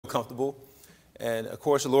comfortable. And, of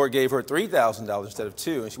course, the Lord gave her $3,000 instead of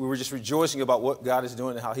 $2,000. And we were just rejoicing about what God is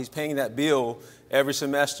doing and how he's paying that bill every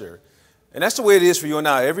semester. And that's the way it is for you and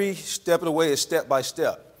I. Every step of the way is step by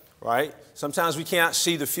step, right? Sometimes we can't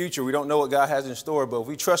see the future. We don't know what God has in store. But if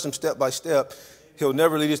we trust him step by step, he'll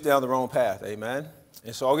never lead us down the wrong path. Amen?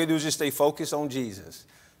 And so all we do is just stay focused on Jesus.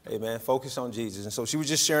 Amen? Focus on Jesus. And so she was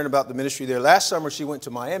just sharing about the ministry there. Last summer, she went to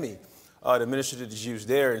Miami to minister to the Jews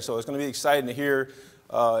there. And so it's going to be exciting to hear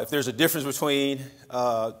if there's a difference between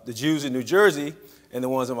the Jews in New Jersey and the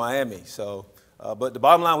ones in Miami. So, but the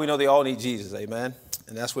bottom line, we know they all need Jesus, amen?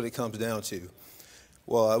 And that's what it comes down to.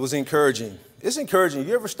 Well, it was encouraging. It's encouraging.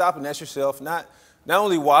 You ever stop and ask yourself, not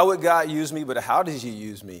only why would God use me, but how does he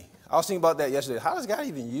use me? I was thinking about that yesterday. How does God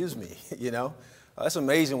even use me, you know? That's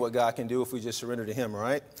amazing what God can do if we just surrender to him,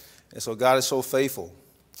 right? And so God is so faithful.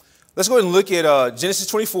 Let's go ahead and look at Genesis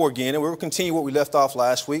 24 again, and we'll continue what we left off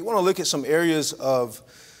last week. We want to look at some areas of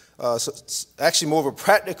actually more of a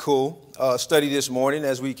practical study this morning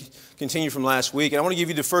as we continue from last week. And I want to give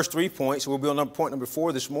you the first 3 points. We'll be on point number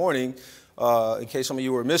 4 this morning in case some of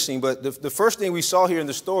you were missing. But the first thing we saw here in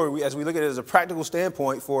the story, as we look at it as a practical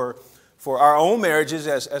standpoint for our own marriages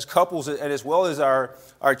as couples and as well as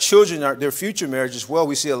our children, their future marriage as well,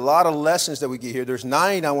 we see a lot of lessons that we get here. There's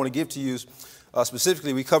 9 I want to give to you.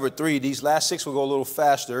 Specifically, we covered 3. These last 6 will go a little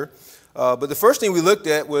faster. But the first thing we looked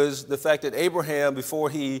at was the fact that Abraham, before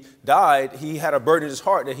he died, he had a burden in his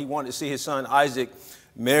heart that he wanted to see his son Isaac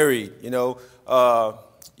married. You know,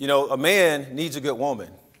 a man needs a good woman.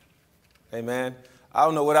 Amen. I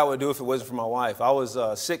don't know what I would do if it wasn't for my wife. I was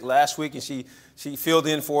sick last week, and she filled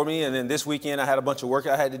in for me. And then this weekend, I had a bunch of work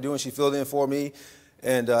I had to do, and she filled in for me.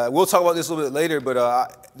 And we'll talk about this a little bit later.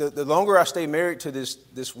 But the longer I stay married to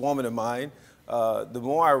this woman of mine, the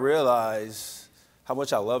more I realize how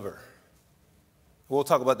much I love her. We'll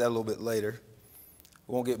talk about that a little bit later.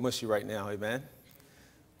 We won't get mushy right now, amen?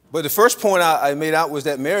 But the first point I made out was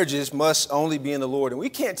that marriages must only be in the Lord. And we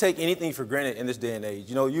can't take anything for granted in this day and age.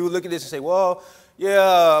 You know, you look at this and say, well,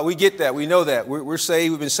 yeah, we get that. We know that. We're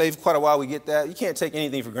saved. We've been saved for quite a while. We get that. You can't take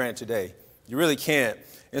anything for granted today. You really can't.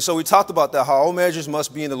 And so we talked about that, how all marriages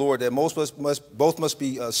must be in the Lord, that both must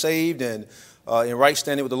be saved and in right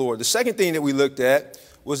standing with the Lord. The second thing that we looked at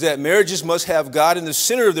was that marriages must have God in the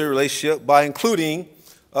center of their relationship by including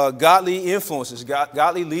godly influences,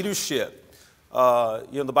 godly leadership.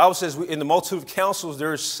 The Bible says in the multitude of counsels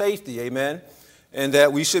there is safety, amen, and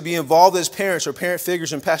that we should be involved as parents or parent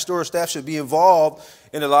figures and pastoral staff should be involved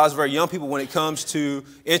in the lives of our young people when it comes to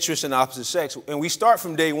interest in opposite sex. And we start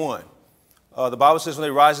from day one. The Bible says when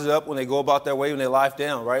they rise up, when they go about their way, when they lie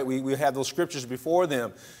down, right? We have those scriptures before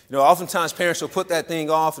them. You know, oftentimes parents will put that thing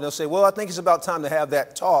off and they'll say, well, I think it's about time to have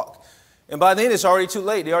that talk. And by then it's already too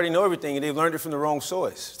late. They already know everything and they've learned it from the wrong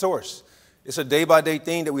source. It's a day-by-day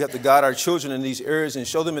thing that we have to guide our children in these areas and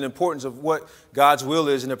show them the importance of what God's will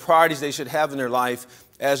is and the priorities they should have in their life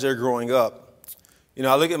as they're growing up. You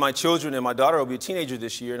know, I look at my children, and my daughter will be a teenager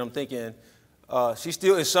this year, and I'm thinking, she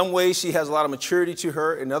still, in some ways, she has a lot of maturity to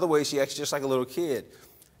her. In other ways, she acts just like a little kid.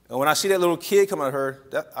 And when I see that little kid come out of her,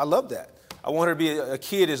 I love that. I want her to be a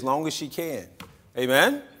kid as long as she can.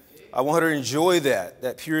 Amen? I want her to enjoy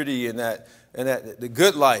that purity and the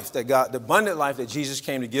good life that God, the abundant life that Jesus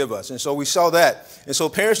came to give us. And so we saw that. And so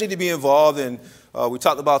parents need to be involved, and we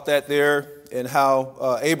talked about that there and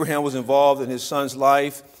how Abraham was involved in his son's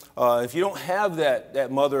life. If you don't have that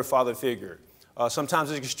mother or father figure, sometimes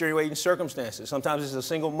it's extenuating circumstances. Sometimes it's a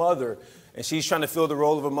single mother, and she's trying to fill the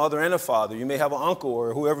role of a mother and a father. You may have an uncle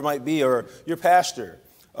or whoever it might be, or your pastor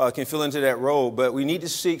can fill into that role. But we need to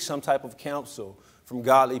seek some type of counsel from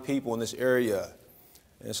godly people in this area.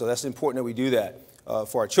 And so that's important that we do that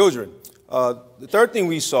for our children. The third thing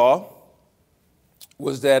we saw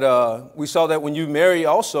was that we saw that when you marry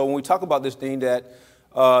also, when we talk about this thing, that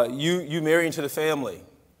you marry into the family.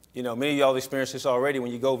 You know, many of y'all have experienced this already.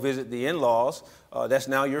 When you go visit the in-laws, that's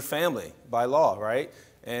now your family by law, right?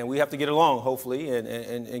 And we have to get along, hopefully,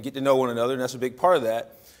 and get to know one another, and that's a big part of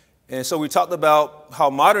that. And so we talked about how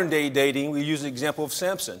modern-day dating, we use the example of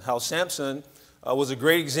Samson, how Samson was a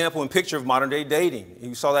great example and picture of modern-day dating.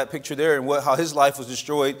 You saw that picture there and how his life was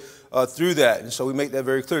destroyed through that. And so we make that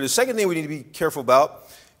very clear. The second thing we need to be careful about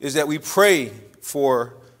is that we pray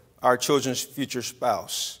for our children's future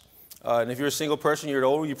spouse. And if you're a single person, you're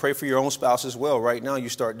older, you pray for your own spouse as well. Right now, you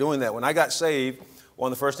start doing that. When I got saved,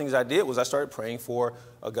 one of the first things I did was I started praying for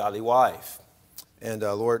a godly wife. And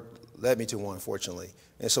Lord led me to one, fortunately.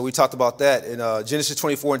 And so we talked about that. In Genesis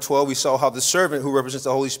 24:12, we saw how the servant who represents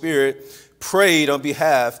the Holy Spirit prayed on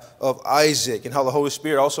behalf of Isaac, and how the Holy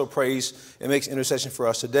Spirit also prays and makes intercession for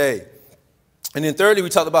us today. And then thirdly, we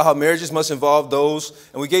talked about how marriages must involve those,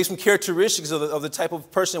 and we gave some characteristics of the type of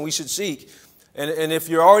person we should seek. And if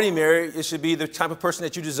you're already married, it should be the type of person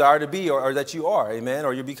that you desire to be or that you are, amen,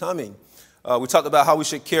 or you're becoming. We talked about how we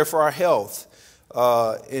should care for our health.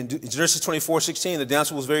 In Genesis 24:16, the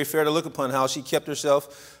damsel was very fair to look upon, how she kept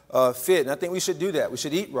herself fit. And I think we should do that. We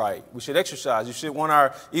should eat right. We should exercise. We should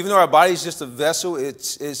want even though our body is just a vessel,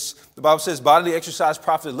 the Bible says bodily exercise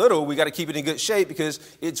profits little. We got to keep it in good shape because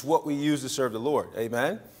it's what we use to serve the Lord.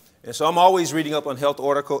 Amen. And so I'm always reading up on health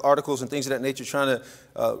articles and things of that nature,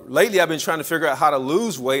 lately I've been trying to figure out how to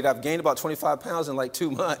lose weight. I've gained about 25 pounds in like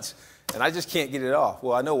 2 months, and I just can't get it off.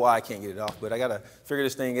 Well, I know why I can't get it off, but I got to figure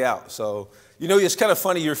this thing out. So, it's kind of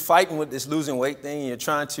funny. You're fighting with this losing weight thing, and you're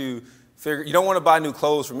trying to you don't want to buy new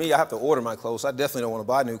clothes. For me, I have to order my clothes. I definitely don't want to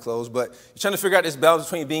buy new clothes, but you're trying to figure out this balance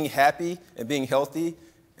between being happy and being healthy,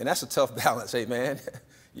 and that's a tough balance, man.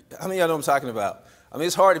 How many of y'all know what I'm talking about? I mean,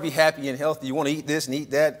 it's hard to be happy and healthy. You want to eat this and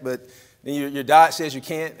eat that, but then your diet says you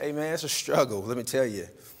can't. Hey, man, it's a struggle, let me tell you.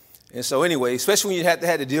 And so anyway, especially when you had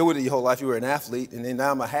to deal with it your whole life. You were an athlete, and then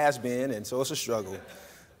now I'm a has-been, and so it's a struggle.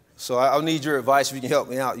 So I'll need your advice. If you can help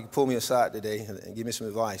me out, you can pull me aside today and give me some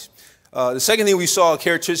advice. The second thing we saw, a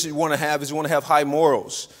characteristic you want to have, is you want to have high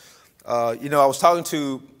morals. I was talking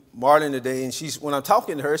to Marlon today, and when I'm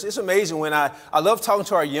talking to her, it's amazing when I love talking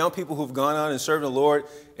to our young people who've gone on and served the Lord,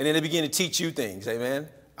 and then they begin to teach you things, amen?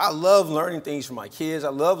 I love learning things from my kids. I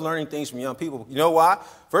love learning things from young people. You know why?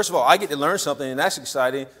 First of all, I get to learn something, and that's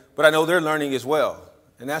exciting, but I know they're learning as well,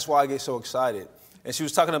 and that's why I get so excited. And she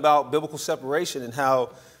was talking about biblical separation and how,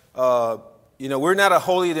 we're not a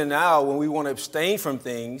holier than thou when we want to abstain from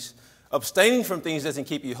things. Abstaining from things doesn't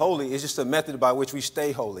keep you holy. It's just a method by which we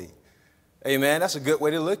stay holy. Amen. That's a good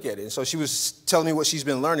way to look at it. And so she was telling me what she's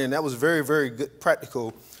been learning. And that was very, very good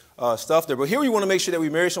practical stuff there. But here we want to make sure that we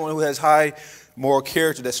marry someone who has high moral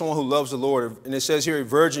character, that's someone who loves the Lord. And it says here, a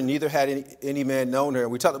virgin, neither had any man known her.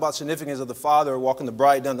 And we talked about the significance of the father walking the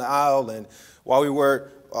bride down the aisle and while we wear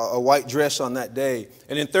a white dress on that day.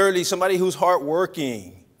 And then thirdly, somebody who's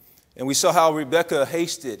hardworking. And we saw how Rebecca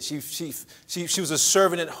hasted. She was a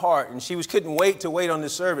servant at heart, and she couldn't wait to wait on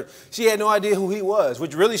this servant. She had no idea who he was,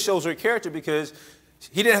 which really shows her character because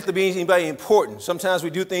he didn't have to be anybody important. Sometimes we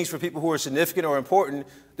do things for people who are significant or important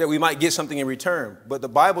that we might get something in return. But the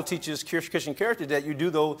Bible teaches Christian character that you do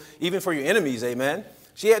those even for your enemies, amen?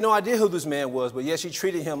 She had no idea who this man was, but yet she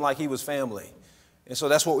treated him like he was family. And so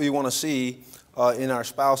that's what we want to see in our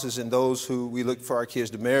spouses and those who we look for our kids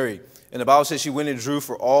to marry. And the Bible says she went and drew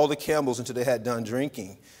for all the camels until they had done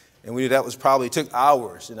drinking. And we knew that took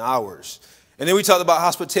hours and hours. And then we talked about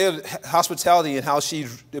hospitality and how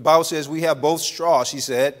the Bible says we have both straw, she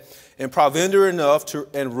said, and provender enough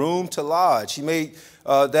and room to lodge. She made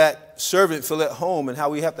that servant feel at home, and how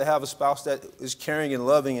we have to have a spouse that is caring and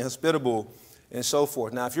loving and hospitable and so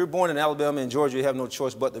forth. Now, if you're born in Alabama and Georgia, you have no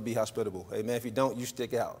choice but to be hospitable. Amen. If you don't, you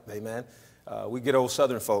stick out. Amen. We get old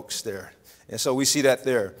Southern folks there. And so we see that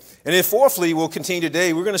there. And then fourthly, we'll continue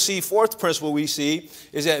today. We're going to see fourth principle we see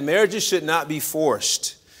is that marriages should not be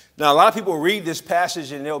forced. Now, a lot of people read this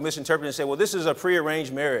passage and they'll misinterpret and say, well, this is a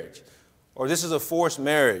prearranged marriage or this is a forced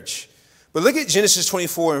marriage. But look at Genesis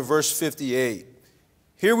 24 and verse 58.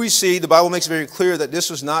 Here we see the Bible makes it very clear that this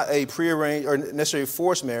was not a prearranged or necessarily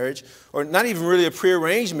forced marriage or not even really a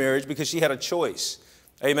prearranged marriage because she had a choice.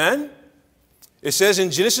 Amen? It says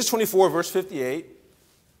in Genesis 24 verse 58,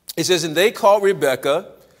 it says, and they called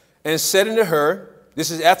Rebekah and said unto her,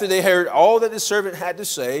 this is after they heard all that the servant had to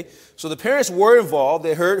say. So the parents were involved.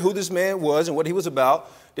 They heard who this man was and what he was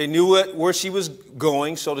about. They knew where she was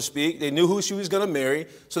going, so to speak. They knew who she was going to marry.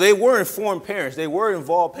 So they were informed parents. They were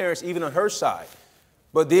involved parents even on her side.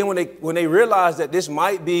 But then when they realized that this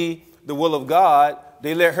might be the will of God,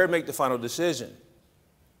 they let her make the final decision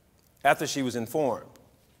after she was informed.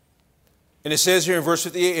 And it says here in verse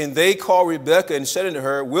 58, and they called Rebekah and said unto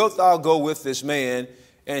her, wilt thou go with this man?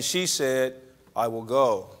 And she said, I will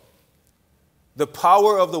go. The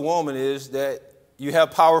power of the woman is that you have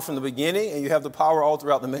power from the beginning and you have the power all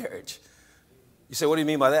throughout the marriage. You say, what do you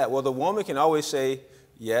mean by that? Well, the woman can always say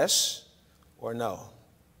yes or no.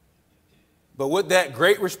 But with that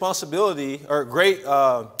great responsibility, or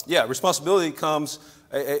responsibility comes,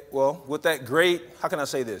 with that great, how can I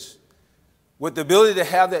say this? With the ability to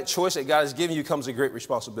have that choice that God has given you comes a great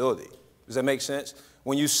responsibility. Does that make sense?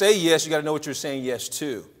 When you say yes, you got to know what you're saying yes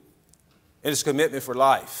to. And it's a commitment for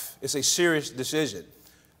life. It's a serious decision.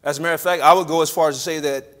 As a matter of fact, I would go as far as to say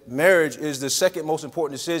that marriage is the second most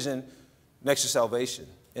important decision next to salvation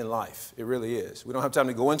in life. It really is. We don't have time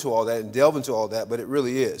to go into all that and delve into all that, but it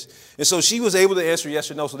really is. And so she was able to answer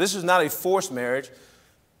yes or no. So this is not a forced marriage.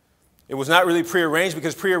 It was not really prearranged,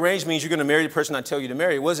 because prearranged means you're going to marry the person I tell you to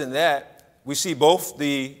marry. It wasn't that. We see both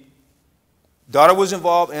the daughter was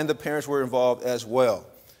involved and the parents were involved as well.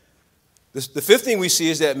 The fifth thing we see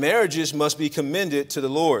is that marriages must be commended to the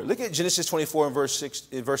Lord. Look at Genesis 24 and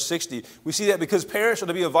verse 60. We see that because parents are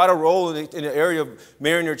to be a vital role in the area of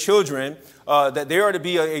marrying their children, that they are to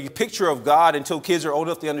be a picture of God until kids are old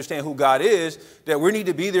enough to understand who God is, that we need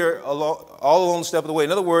to be there all along the step of the way.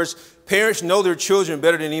 In other words, parents know their children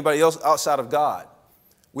better than anybody else outside of God.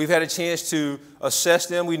 We've had a chance to assess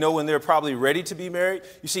them. We know when they're probably ready to be married.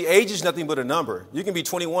 You see, age is nothing but a number. You can be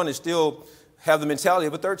 21 and still have the mentality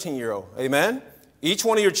of a 13-year-old. Amen? Each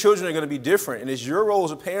one of your children are going to be different, and it's your role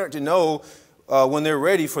as a parent to know when they're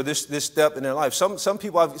ready for this step in their life. Some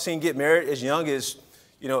people I've seen get married as young as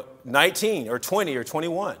 19 or 20 or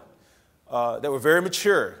 21 that were very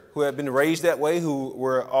mature, who have been raised that way, who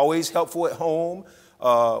were always helpful at home,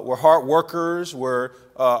 were hard workers, were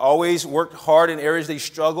always worked hard in areas they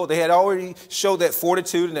struggled. They had already showed that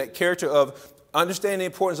fortitude and that character of understanding the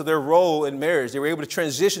importance of their role in marriage. They were able to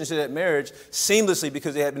transition into that marriage seamlessly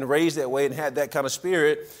because they had been raised that way and had that kind of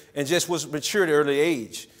spirit and just was mature at an early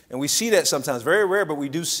age. And we see that sometimes, very rare, but we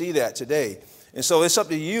do see that today. And so it's up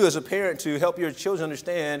to you as a parent to help your children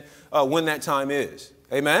understand when that time is.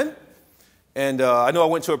 Amen? And I know I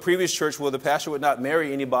went to a previous church where the pastor would not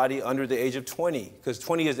marry anybody under the age of 20, because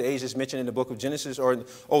 20 is the age that's mentioned in the book of Genesis or in the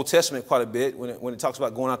Old Testament quite a bit when it talks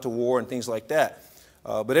about going out to war and things like that.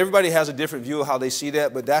 But everybody has a different view of how they see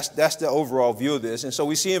that, but that's the overall view of this. And so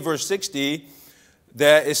we see in verse 60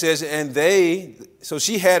 that it says, so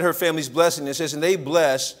she had her family's blessing. It says, and they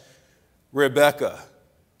blessed Rebekah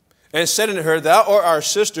and said unto her, thou art our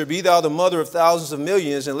sister, be thou the mother of thousands of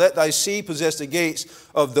millions, and let thy seed possess the gates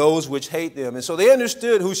of those which hate them. And so they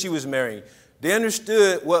understood who she was marrying. They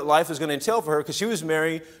understood what life was going to entail for her, because she was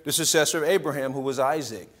marrying the successor of Abraham, who was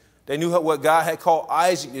Isaac. They knew what God had called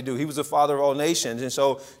Isaac to do. He was the father of all nations. And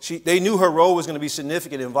so they knew her role was going to be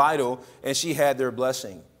significant and vital, and she had their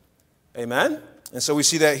blessing. Amen? And so we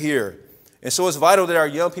see that here. And so it's vital that our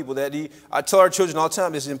young people, I tell our children all the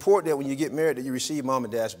time, it's important that when you get married that you receive mom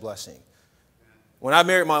and dad's blessing. When I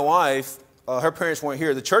married my wife, her parents weren't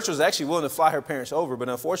here. The church was actually willing to fly her parents over, but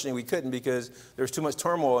unfortunately we couldn't because there was too much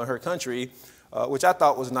turmoil in her country, which I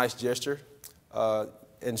thought was a nice gesture.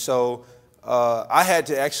 And so I had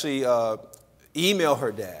to actually email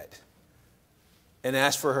her dad and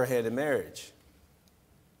ask for her hand in marriage.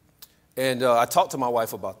 And I talked to my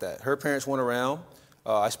wife about that. Her parents went around.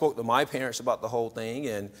 I spoke to my parents about the whole thing,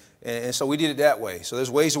 and so we did it that way. So there's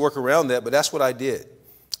ways to work around that, but that's what I did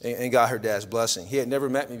and got her dad's blessing. He had never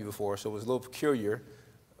met me before, so it was a little peculiar,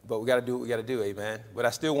 but we got to do what we got to do, amen? But I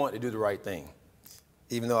still wanted to do the right thing,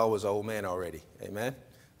 even though I was an old man already, amen?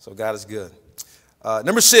 So God is good.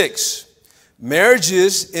 Number 6.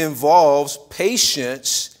 Marriages involves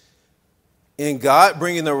patience in God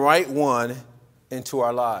bringing the right one into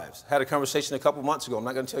our lives. I had a conversation a couple months ago. I'm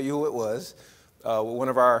not going to tell you who it was. With one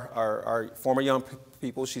of our former young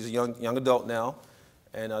people. She's a young adult now.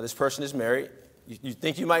 And this person is married. You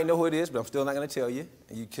think you might know who it is, but I'm still not going to tell you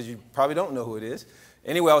because you probably don't know who it is.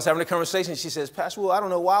 Anyway, I was having a conversation. She says, Pastor Will, I don't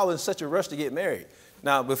know why I was in such a rush to get married.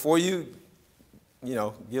 Now, before you get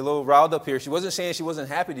a little riled up here, she wasn't saying she wasn't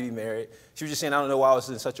happy to be married. She was just saying, I don't know why I was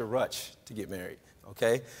in such a rush to get married,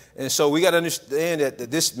 okay? And so we got to understand that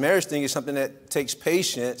this marriage thing is something that takes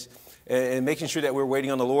patience and making sure that we're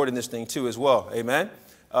waiting on the Lord in this thing too as well, amen?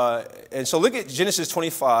 And so look at Genesis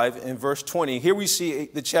 25 and verse 20. Here we see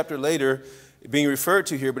the chapter later being referred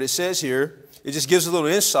to here, but it says here, it just gives a little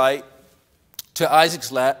insight to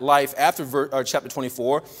Isaac's life after chapter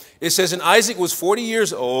 24. It says, and Isaac was 40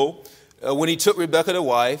 years old when he took Rebekah to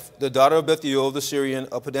wife, the daughter of Bethuel, the Syrian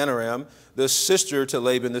of Padanaram, the sister to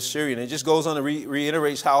Laban, the Syrian. It just goes on to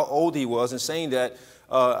reiterates how old he was and saying that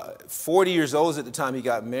 40 years old at the time he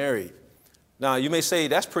got married. Now, you may say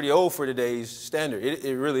that's pretty old for today's standard.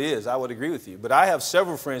 It really is. I would agree with you. But I have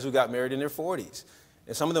several friends who got married in their 40s.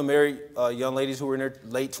 And some of them married young ladies who were in their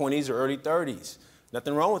late 20s or early 30s.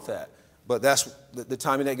 Nothing wrong with that. But that's the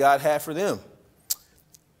timing that God had for them.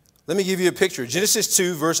 Let me give you a picture. Genesis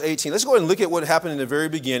 2, verse 18. Let's go ahead and look at what happened in the very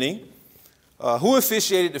beginning. Who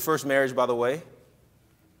officiated the first marriage, by the way? It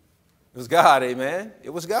was God, amen?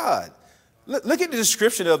 It was God. Look at the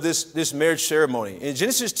description of this marriage ceremony. In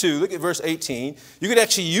Genesis 2, look at verse 18. You could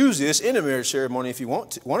actually use this in a marriage ceremony if you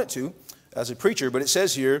wanted to as a preacher. But it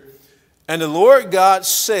says here, and the Lord God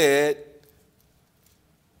said,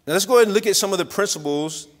 now let's go ahead and look at some of the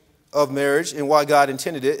principles of marriage and why God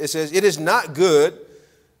intended it. It says, it is not good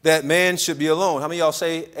that man should be alone. How many of y'all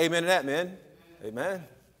say amen to that, man? Amen.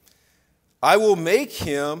 I will make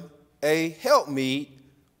him a helpmeet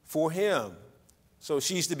for him. So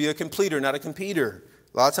she's to be a completer, not a competer.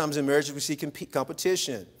 A lot of times in marriage we see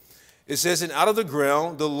competition. It says, and out of the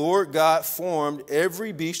ground the Lord God formed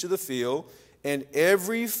every beast of the field and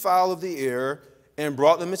every fowl of the air and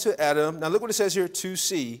brought them into Adam. Now look what it says here, to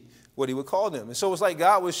see what he would call them. And so it's like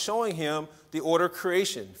God was showing him the order of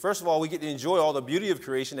creation. First of all, we get to enjoy all the beauty of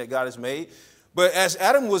creation that God has made. But as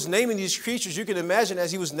Adam was naming these creatures, you can imagine as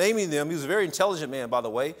he was naming them, he was a very intelligent man, by the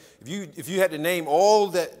way. If you had to name all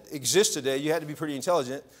that exists today, you had to be pretty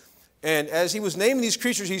intelligent. And as he was naming these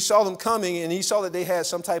creatures, he saw them coming, and he saw that they had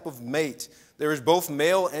some type of mate. There was both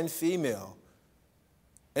male and female.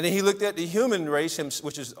 And then he looked at the human race,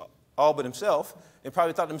 which is all but himself, and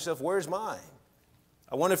probably thought to himself, where's mine?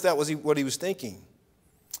 I wonder if that was what he was thinking.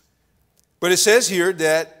 But it says here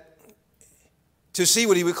that to see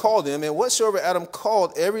what he would call them, and whatsoever Adam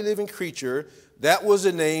called every living creature, that was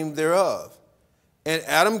the name thereof. And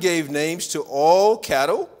Adam gave names to all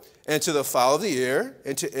cattle, and to the fowl of the air,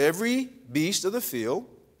 and to every beast of the field.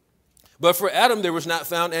 But for Adam there was not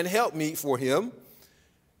found an helpmeet for him.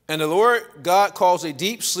 And the Lord God caused a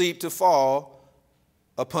deep sleep to fall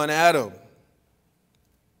upon Adam.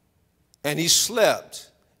 And he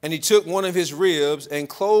slept, and he took one of his ribs, and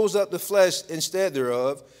closed up the flesh instead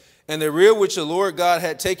thereof. And the rib which the Lord God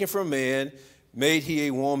had taken from man made he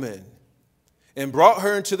a woman, and brought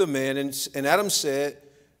her unto the man. And Adam said,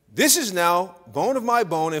 this is now bone of my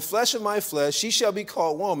bone and flesh of my flesh. She shall be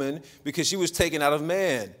called woman, because she was taken out of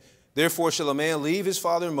man. Therefore shall a man leave his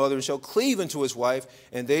father and mother, and shall cleave unto his wife,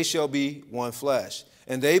 and they shall be one flesh.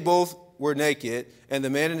 And they both were naked, and the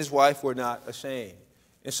man and his wife were not ashamed.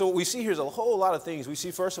 And so what we see here is a whole lot of things. We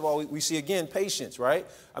see, first of all, we see again patience, right?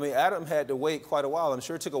 I mean, Adam had to wait quite a while. I'm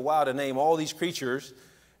sure it took a while to name all these creatures.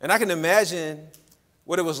 And I can imagine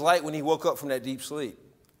what it was like when he woke up from that deep sleep.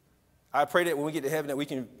 I pray that when we get to heaven that we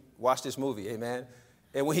can watch this movie, amen?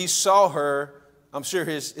 And when he saw her, I'm sure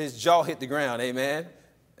his jaw hit the ground, amen?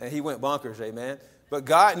 And he went bonkers, amen? But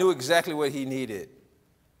God knew exactly what he needed.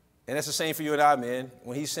 And that's the same for you and I, man.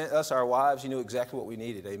 When he sent us our wives, he knew exactly what we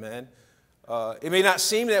needed, amen? It may not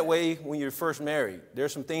seem that way when you're first married.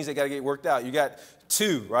 There's some things that got to get worked out. You got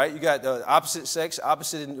two, right? You got the opposite sex,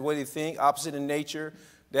 opposite in the way they think, opposite in nature.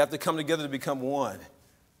 They have to come together to become one.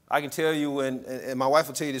 I can tell you, and my wife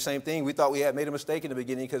will tell you the same thing, we thought we had made a mistake in the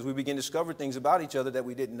beginning because we began to discover things about each other that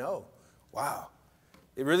we didn't know. Wow.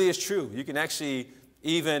 It really is true. You can actually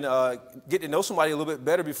even get to know somebody a little bit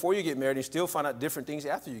better before you get married and still find out different things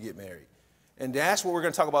after you get married. And that's what we're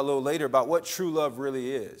going to talk about a little later, about what true love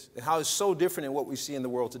really is and how it's so different than what we see in the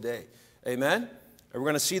world today. Amen? And we're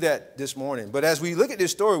going to see that this morning. But as we look at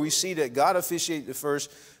this story, we see that God officiated the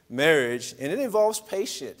first marriage, and it involves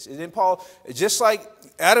patience. And then Paul, just like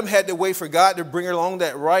Adam had to wait for God to bring along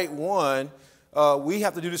that right one, we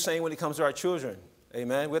have to do the same when it comes to our children.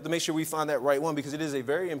 Amen? We have to make sure we find that right one, because it is a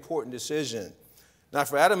very important decision. Now,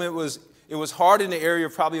 for Adam, it was hard in the area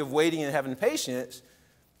probably of waiting and having patience,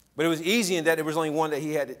 but it was easy in that there was only one that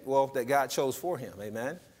he had, that God chose for him.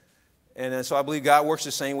 Amen? And so I believe God works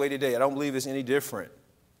the same way today. I don't believe it's any different.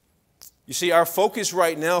 You see, our focus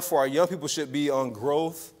right now for our young people should be on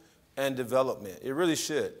growth and development. It really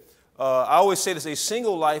should. I always say this, a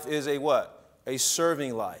single life is a what? A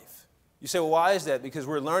serving life. You say, well, why is that? Because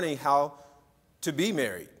we're learning how to be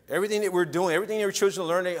married. Everything that we're doing, everything your children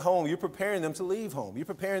learn at home, you're preparing them to leave home. You're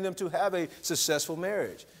preparing them to have a successful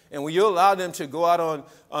marriage. And when you allow them to go out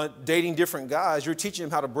on dating different guys, you're teaching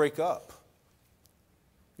them how to break up.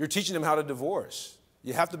 You're teaching them how to divorce.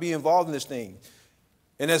 You have to be involved in this thing.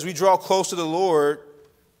 And as we draw close to the Lord,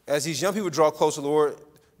 as these young people draw close to the Lord,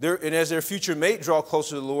 and as their future mate draw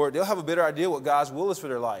closer to the Lord, they'll have a better idea what God's will is for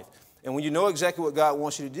their life. And when you know exactly what God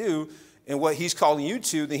wants you to do and what he's calling you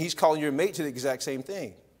to, then he's calling your mate to the exact same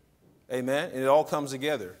thing. Amen? And it all comes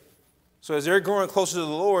together. So as they're growing closer to the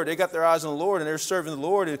Lord, they got their eyes on the Lord and they're serving the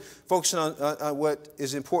Lord and focusing on what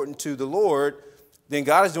is important to the Lord, then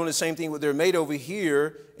God is doing the same thing with their mate over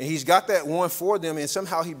here, and he's got that one for them, and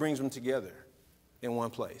somehow he brings them together in one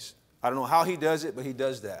place. I don't know how he does it, but he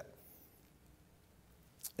does that.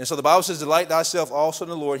 And so the Bible says, delight thyself also in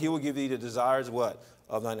the Lord. He will give thee the desires of what?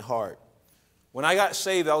 Of thine heart. When I got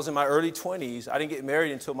saved, I was in my early 20s. I didn't get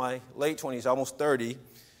married until my late 20s, almost 30.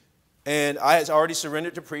 And I had already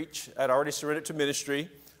surrendered to preach. I had already surrendered to ministry.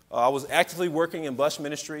 I was actively working in bus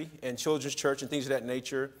ministry and children's church and things of that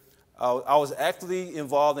nature. I was actively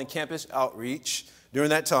involved in campus outreach during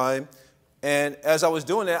that time. And as I was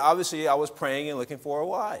doing that, obviously, I was praying and looking for a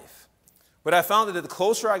wife. But I found that the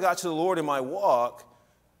closer I got to the Lord in my walk,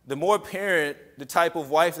 the more apparent the type of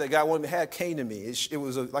wife that God wanted me to have came to me. It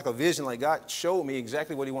was like a vision, like God showed me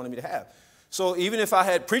exactly what he wanted me to have. So even if I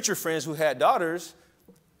had preacher friends who had daughters,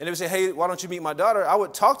 and they would say, hey, why don't you meet my daughter? I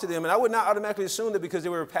would talk to them, and I would not automatically assume that because they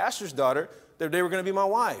were a pastor's daughter, that they were going to be my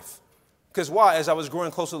wife. Because why? As I was growing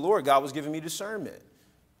closer to the Lord, God was giving me discernment.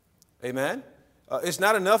 Amen? It's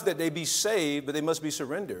not enough that they be saved, but they must be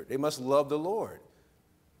surrendered. They must love the Lord.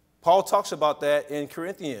 Paul talks about that in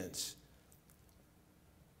Corinthians.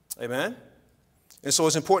 Amen? And so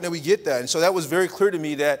it's important that we get that. And so that was very clear to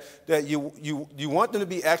me that you want them to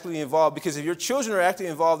be actively involved, because if your children are actively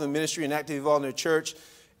involved in ministry and actively involved in their church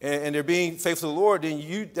and they're being faithful to the Lord,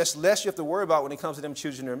 then that's less you have to worry about when it comes to them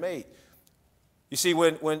choosing their mate. You see,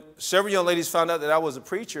 when several young ladies found out that I was a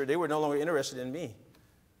preacher, they were no longer interested in me.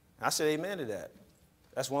 I said amen to that.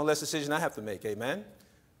 That's one less decision I have to make, amen?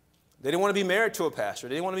 They didn't want to be married to a pastor.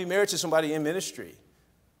 They didn't want to be married to somebody in ministry.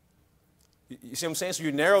 You see what I'm saying? So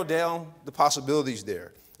you narrow down the possibilities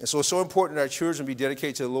there. And so it's so important that our children be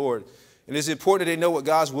dedicated to the Lord. And it's important that they know what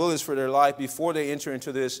God's will is for their life before they enter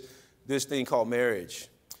into this thing called marriage.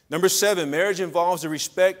 Number 7, marriage involves the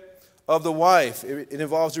respect of the wife. It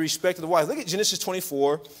involves the respect of the wife. Look at Genesis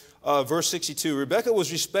 24, verse 62. Rebekah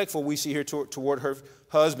was respectful, we see here, toward her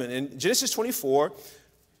husband. In Genesis 24,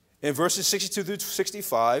 in verses 62 through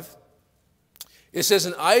 65, it says,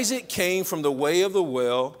 and Isaac came from the way of the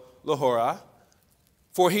well, Lahorah,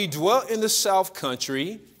 for he dwelt in the south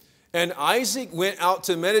country, and Isaac went out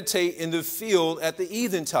to meditate in the field at the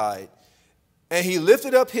eventide. And he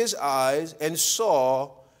lifted up his eyes and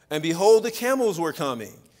saw, and behold, the camels were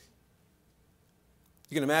coming.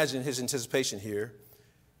 You can imagine his anticipation here.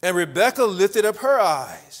 And Rebekah lifted up her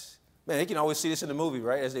eyes. Man, you can always see this in the movie,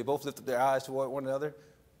 right? As they both lift up their eyes toward one another.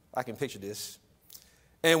 I can picture this.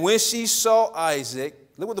 And when she saw Isaac,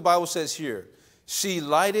 look what the Bible says here. She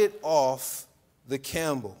lighted off the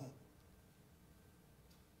camel.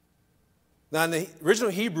 Now, in the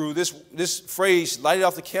original Hebrew, this phrase, lighted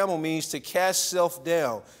off the camel, means to cast self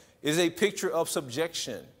down. It is a picture of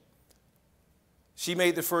subjection. She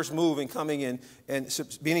made the first move in coming in and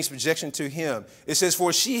being in subjection to him. It says,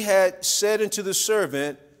 for she had said unto the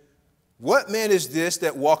servant, what man is this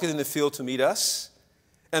that walketh in the field to meet us?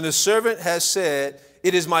 And the servant has said,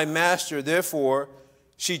 it is my master. Therefore,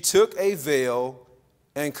 she took a veil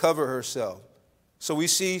and covered herself. So we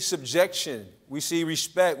see subjection, we see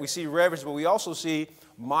respect, we see reverence, but we also see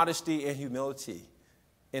modesty and humility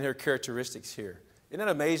in her characteristics here. Isn't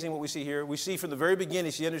that amazing what we see here? We see from the very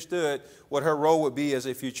beginning she understood what her role would be as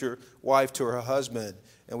a future wife to her husband.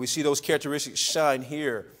 And we see those characteristics shine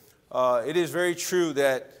here. It is very true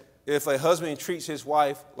that if a husband treats his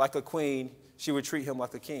wife like a queen, she would treat him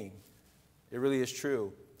like a king. It really is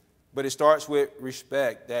true. But it starts with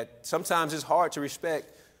respect. That sometimes it's hard to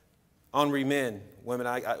respect honoring men. Women,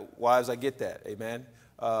 wives, I get that. Amen.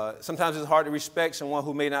 Sometimes it's hard to respect someone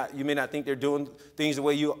who you may not think they're doing things the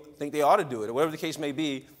way you think they ought to do it, or whatever the case may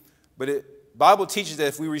be. But the Bible teaches that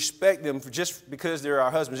if we respect them just because they're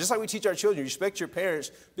our husbands, just like we teach our children, respect your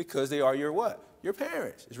parents because they are your what? Your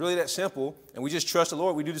parents. It's really that simple. And we just trust the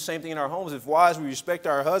Lord. We do the same thing in our homes. If wives, we respect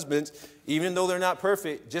our husbands, even though they're not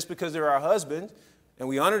perfect, just because they're our husbands, and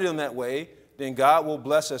we honor them that way, then God will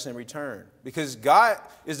bless us in return. Because God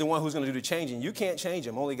is the one who's going to do the changing. You can't change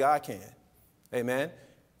him. Only God can. Amen?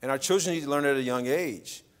 And our children need to learn at a young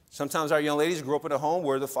age. Sometimes our young ladies grow up in a home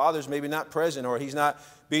where the father's maybe not present, or he's not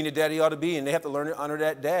being the dad he ought to be, and they have to learn to honor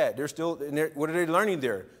that dad. What are they learning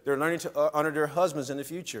there? They're learning to honor their husbands in the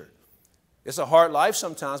future. It's a hard life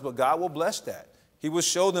sometimes, but God will bless that. He will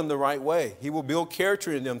show them the right way. He will build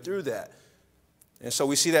character in them through that. And so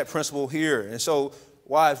we see that principle here. And so,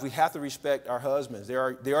 wives, we have to respect our husbands.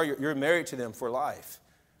 You're married to them for life.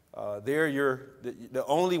 They're the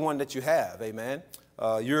only one that you have, amen?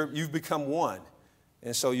 You've become one.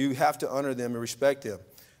 And so you have to honor them and respect them.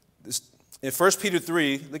 In 1 Peter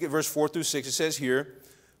 3, look at verse 4 through 6, it says here,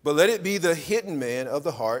 but let it be the hidden man of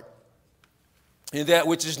the heart, in that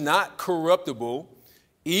which is not corruptible,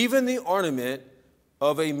 even the ornament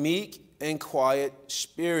of a meek and quiet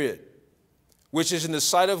spirit, which is in the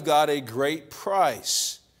sight of God a great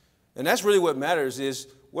price. And that's really what matters is,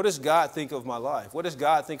 what does God think of my life? What does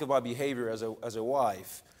God think of my behavior as a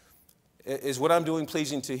wife? Is what I'm doing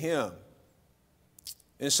pleasing to him?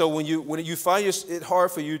 And so when you find it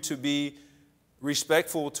hard for you to be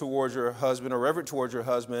respectful towards your husband or reverent towards your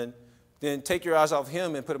husband, then take your eyes off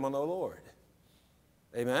him and put them on the Lord.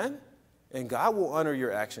 Amen? And God will honor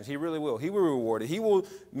your actions. He really will. He will reward it. He will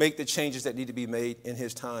make the changes that need to be made in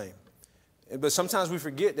his time. But sometimes we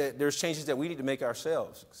forget that there's changes that we need to make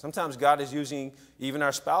ourselves. Sometimes God is using even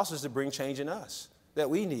our spouses to bring change in us that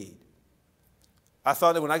we need. I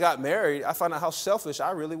thought that when I got married, I found out how selfish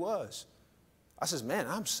I really was. I says, man,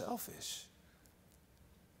 I'm selfish.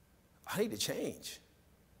 I need to change.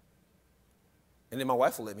 And then my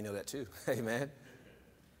wife will let me know that too. Amen.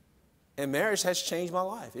 And marriage has changed my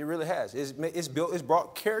life. It really has. It's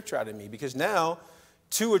brought character out of me because now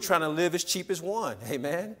two are trying to live as cheap as one.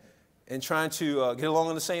 Amen. And trying to get along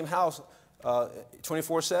in the same house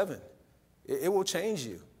 24/7. It will change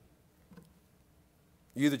you.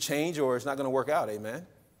 You either change or it's not going to work out. Amen.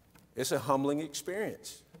 It's a humbling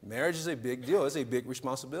experience. Marriage is a big deal. It's a big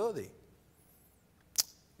responsibility.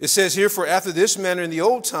 It says here, for after this manner in the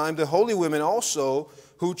old time, the holy women also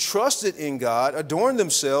who trusted in God adorned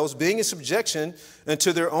themselves, being in subjection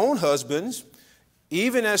unto their own husbands,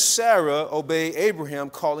 even as Sarah obeyed Abraham,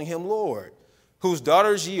 calling him Lord, whose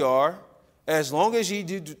daughters ye are, as long as ye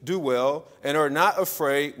do well, and are not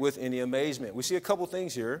afraid with any amazement. We see a couple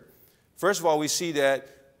things here. First of all, we see that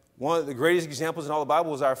one of the greatest examples in all the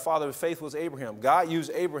Bible was our father of faith was Abraham. God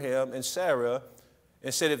used Abraham and Sarah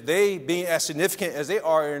and said if they, being as significant as they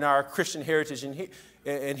are in our Christian heritage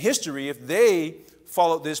and history, if they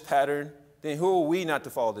followed this pattern, then who are we not to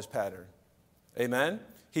follow this pattern? Amen?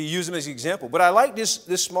 He used them as an example. But I like this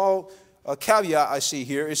small caveat I see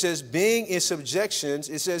here. It says being in subjections,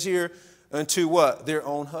 it says here, unto what? Their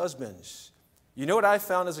own husbands. You know what I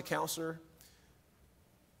found as a counselor?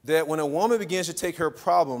 That when a woman begins to take her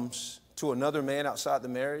problems to another man outside the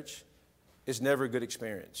marriage, it's never a good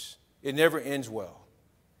experience. It never ends well.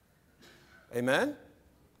 Amen?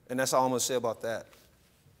 And that's all I'm going to say about that.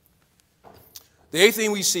 The eighth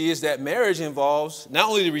thing we see is that marriage involves not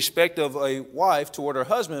only the respect of a wife toward her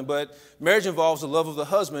husband, but marriage involves the love of the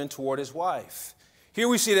husband toward his wife. Here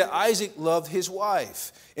we see that Isaac loved his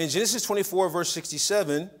wife. In Genesis 24, verse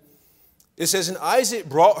 67, it says, and Isaac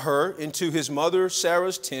brought her into his mother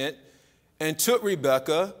Sarah's tent and took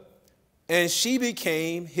Rebekah, and she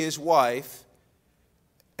became his wife,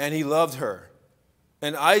 and he loved her.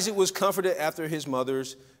 And Isaac was comforted after his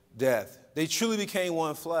mother's death. They truly became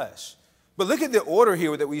one flesh. But look at the order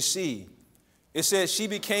here that we see. It says she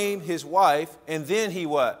became his wife, and then he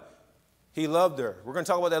what? He loved her. We're going to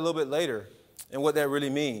talk about that a little bit later and what that really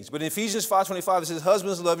means. But in Ephesians 5:25, it says,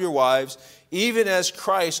 husbands, love your wives, even as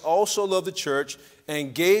Christ also loved the church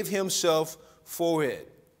and gave himself for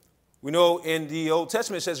it. We know in the Old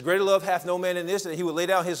Testament it says, greater love hath no man than this, that he would lay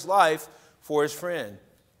down his life for his friend.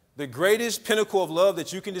 The greatest pinnacle of love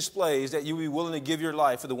that you can display is that you be willing to give your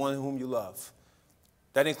life for the one whom you love.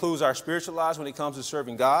 That includes our spiritual lives when it comes to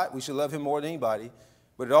serving God. We should love him more than anybody.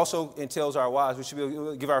 But it also entails our wives. We should be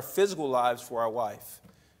able to give our physical lives for our wife.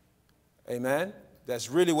 Amen? That's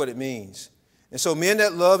really what it means. And so men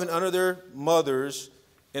that love and honor their mothers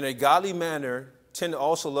in a godly manner tend to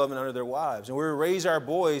also love and honor their wives. And we raise our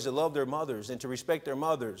boys to love their mothers and to respect their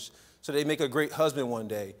mothers so they make a great husband one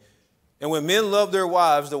day. And when men love their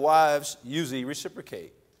wives, the wives usually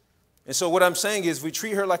reciprocate. And so what I'm saying is if we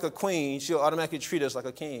treat her like a queen, she'll automatically treat us like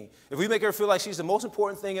a king. If we make her feel like she's the most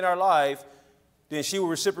important thing in our life, then she will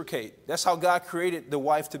reciprocate. That's how God created the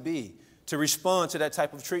wife to be, to respond to that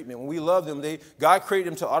type of treatment. When we love them, God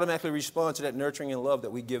created them to automatically respond to that nurturing and love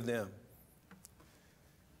that we give them.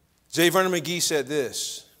 J. Vernon McGee said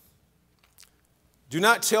this, do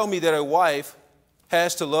not tell me that a wife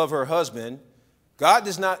has to love her husband. God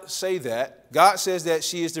does not say that. God says that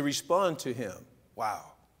she is to respond to him. Wow.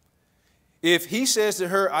 If he says to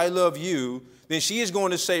her, I love you, then she is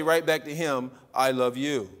going to say right back to him, I love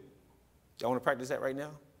you. Y'all want to practice that right now?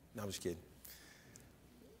 No, I'm just kidding.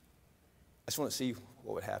 I just want to see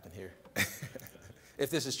what would happen here. If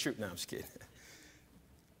this is true. No, I'm just kidding.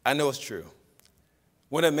 I know it's true.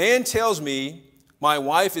 When a man tells me my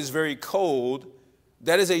wife is very cold,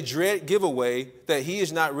 that is a dread giveaway that he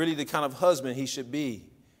is not really the kind of husband he should be.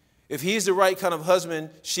 If he is the right kind of husband,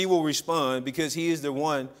 she will respond because he is the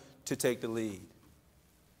one to take the lead.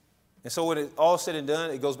 And so when it's all said and done,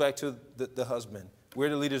 it goes back to the husband. We're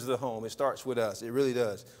the leaders of the home. It starts with us. It really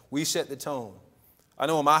does. We set the tone. I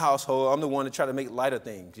know in my household, I'm the one to try to make light of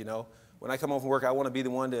things, you know. When I come home from work, I want to be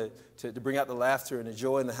the one to bring out the laughter and the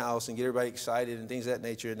joy in the house and get everybody excited and things of that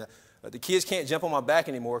nature. And the kids can't jump on my back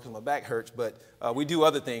anymore because my back hurts, but we do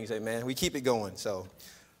other things, amen. We keep it going. So,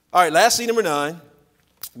 all right, lastly, number 9,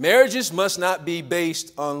 marriages must not be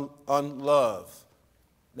based on love.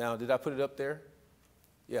 Now, did I put it up there?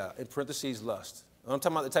 Yeah, in parentheses, lust. I'm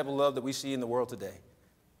talking about the type of love that we see in the world today.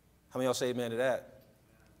 How many of y'all say amen to that?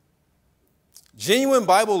 Genuine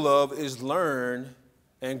Bible love is learned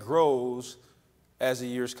and grows as the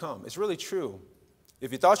years come. It's really true.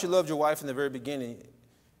 If you thought you loved your wife in the very beginning,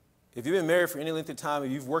 if you've been married for any length of time,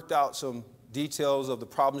 and you've worked out some details of the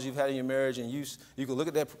problems you've had in your marriage, and you can look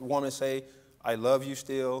at that woman and say, I love you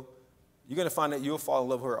still, you're going to find that you'll fall in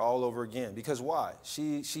love with her all over again. Because why?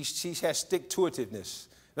 She has stick-to-itiveness.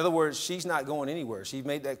 In other words, she's not going anywhere. She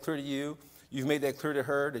made that clear to you. You've made that clear to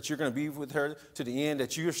her, that you're going to be with her to the end,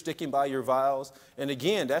 that you're sticking by your vows. And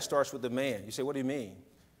again, that starts with the man. You say, what do you mean?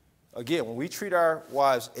 Again, when we treat our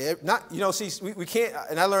wives, we can't,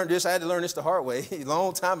 and I learned this, I had to learn this the hard way a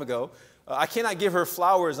long time ago. I cannot give her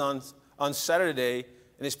flowers on Saturday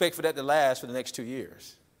and expect for that to last for the next 2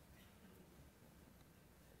 years.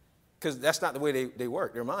 Because that's not the way they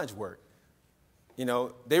work. Their minds work.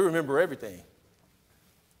 They remember everything.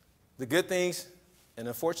 The good things, and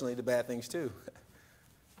unfortunately, the bad things too.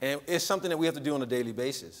 And it's something that we have to do on a daily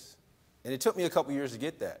basis. And it took me a couple years to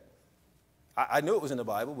get that. I knew it was in the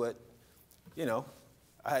Bible, but,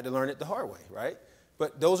 I had to learn it the hard way, right?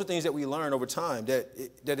 But those are things that we learn over time, that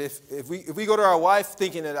if we go to our wife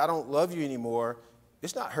thinking that I don't love you anymore,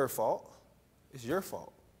 it's not her fault. It's your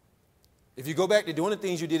fault. If you go back to doing the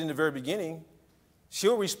things you did in the very beginning,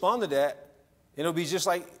 she'll respond to that, and it'll be just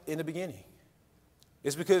like in the beginning.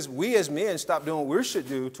 It's because we as men stop doing what we should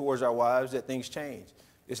do towards our wives that things change.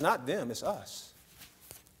 It's not them, it's us.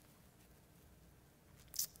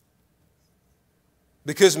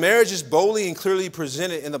 Because marriage is boldly and clearly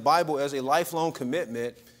presented in the Bible as a lifelong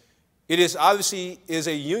commitment, it is obviously is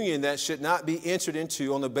a union that should not be entered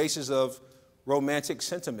into on the basis of romantic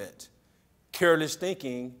sentiment, careless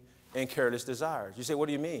thinking, and careless desires. You say, what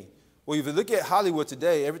do you mean? Well, if you look at Hollywood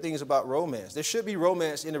today, everything is about romance. There should be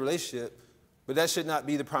romance in the relationship, but that should not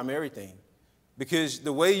be the primary thing. Because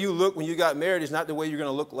the way you look when you got married is not the way you're going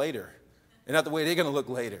to look later, and not the way they're going to look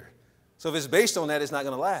later. So if it's based on that, it's not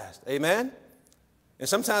going to last. Amen? And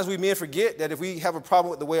sometimes we men forget that if we have a problem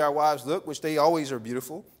with the way our wives look, which they always are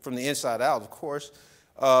beautiful from the inside out, of course,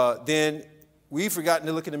 then we've forgotten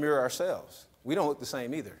to look in the mirror ourselves. We don't look the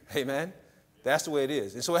same either. Amen? That's the way it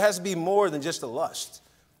is. And so it has to be more than just a lust.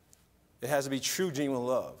 It has to be true, genuine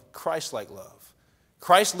love, Christ-like love.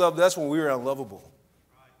 Christ loved us when we were unlovable.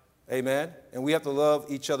 Amen? And we have to love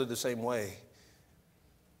each other the same way.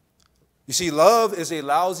 You see, love is a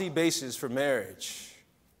lousy basis for marriage.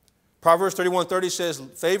 Proverbs 31:30 says,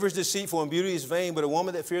 favor is deceitful and beauty is vain, but a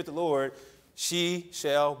woman that feareth the Lord, she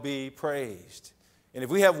shall be praised. And if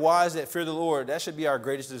we have wives that fear the Lord, that should be our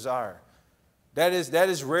greatest desire. That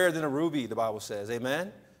is rarer than a ruby, the Bible says.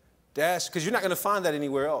 Amen? That's because you're not going to find that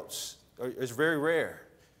anywhere else. It's very rare.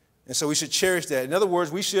 And so we should cherish that. In other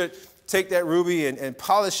words, we should take that ruby and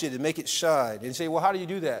polish it and make it shine. And say, well, how do you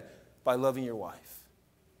do that? By loving your wife.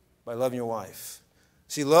 By loving your wife.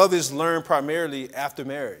 See, love is learned primarily after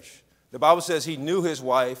marriage. The Bible says he knew his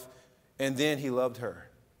wife, and then he loved her.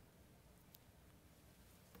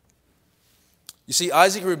 You see,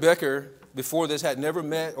 Isaac and Rebekah, before this, had never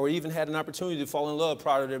met or even had an opportunity to fall in love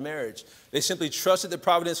prior to their marriage. They simply trusted the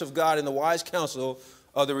providence of God and the wise counsel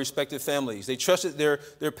of their respective families. They trusted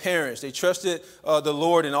their parents. They trusted the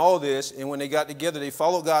Lord in all this, and when they got together, they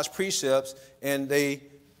followed God's precepts, and they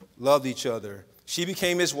loved each other. She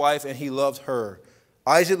became his wife, and he loved her.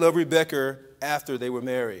 Isaac loved Rebekah after they were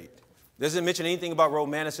married. Doesn't mention anything about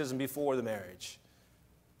romanticism before the marriage.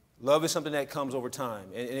 Love is something that comes over time,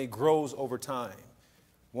 and it grows over time.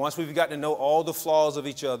 Once we've gotten to know all the flaws of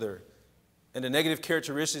each other and the negative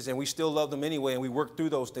characteristics, and we still love them anyway, and we work through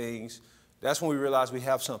those things, that's when we realize we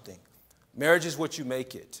have something. Marriage is what you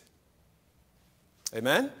make it.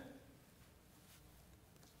 Amen?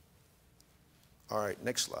 All right,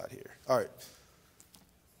 next slide here. All right.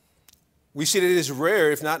 We see that it is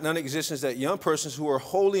rare, if not non-existent, that young persons who are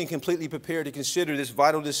wholly and completely prepared to consider this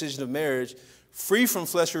vital decision of marriage, free from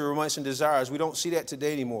fleshly romance and desires, we don't see that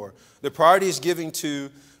today anymore. The priority is given to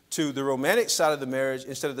the romantic side of the marriage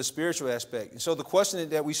instead of the spiritual aspect. And so the question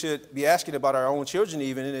that we should be asking about our own children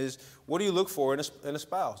even is, what do you look for in a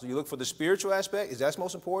spouse? Do you look for the spiritual aspect? Is that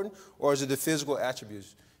most important? Or is it the physical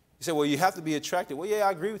attributes? You say, well, you have to be attractive. Well, yeah,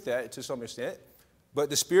 I agree with that to some extent. But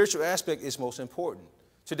the spiritual aspect is most important.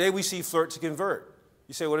 Today we see flirt to convert.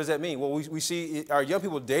 You say, what does that mean? Well, we see our young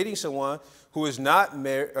people dating someone who is not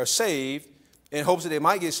married or saved in hopes that they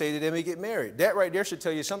might get saved and they may get married. That right there should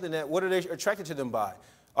tell you something that what are they attracted to them by?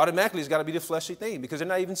 Automatically, it's got to be the fleshly thing because they're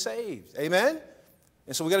not even saved. Amen?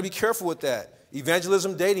 And so we got to be careful with that.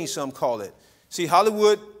 Evangelism dating, some call it. See,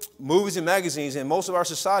 Hollywood movies and magazines and most of our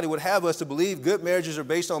society would have us to believe good marriages are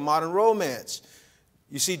based on modern romance.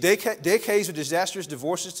 You see, decades of disastrous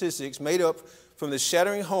divorce statistics made up from the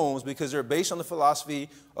shattering homes because they're based on the philosophy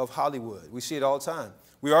of Hollywood. We see it all the time.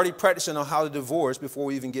 We're already practicing on how to divorce before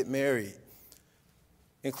we even get married.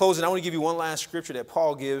 In closing, I want to give you one last scripture that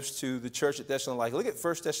Paul gives to the church at Thessalonica. Look at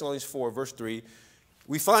 1 Thessalonians 4, verse 3.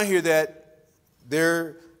 We find here that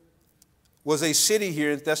there was a city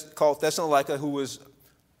here called Thessalonica who was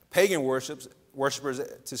pagan worshipers,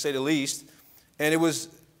 to say the least. And it was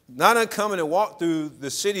not uncommon to walk through the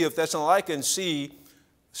city of Thessalonica and see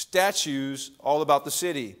statues all about the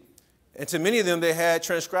city. And to many of them, they had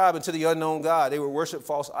transcribed unto the unknown God. They would worship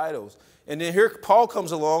false idols. And then here Paul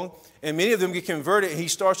comes along, and many of them get converted, and he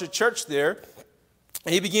starts a church there.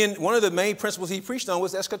 And he began, one of the main principles he preached on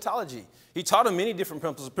was eschatology. He taught them many different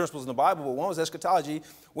principles in the Bible, but one was eschatology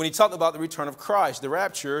when he talked about the return of Christ, the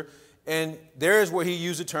rapture. And there is where he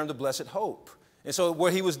used the term the blessed hope. And so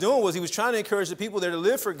what he was doing was he was trying to encourage the people there to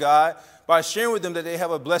live for God by sharing with them that they have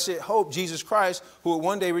a blessed hope, Jesus Christ, who would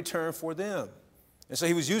one day return for them. And so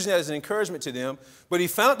he was using that as an encouragement to them. But he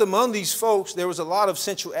found among these folks there was a lot of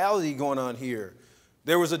sensuality going on here.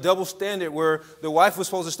 There was a double standard where the wife was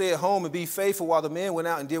supposed to stay at home and be faithful while the man went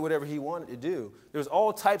out and did whatever he wanted to do. There was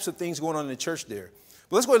all types of things going on in the church there.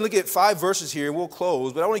 But let's go ahead and look at 5 verses here, and we'll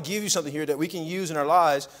close. But I want to give you something here that we can use in our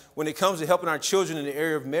lives when it comes to helping our children in the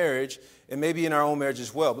area of marriage and maybe in our own marriage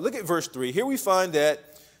as well. But look at verse 3. Here we find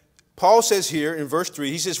that Paul says here in verse 3,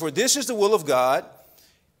 he says, "For this is the will of God,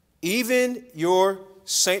 even your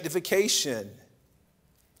sanctification."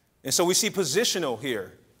 And so we see positional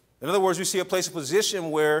here. In other words, we see a place of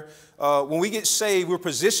position where when we get saved, we're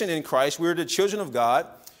positioned in Christ. We're the children of God.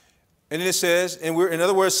 And then it says, and in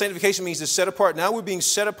other words, sanctification means to set apart. Now we're being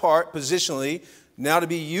set apart positionally, now to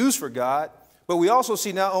be used for God. But we also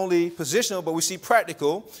see not only positional, but we see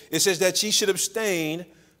practical. It says that ye should abstain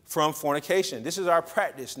from fornication. This is our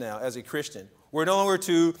practice now as a Christian. We're no longer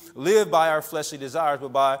to live by our fleshly desires, but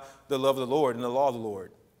by the love of the Lord and the law of the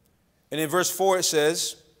Lord. And in verse 4 it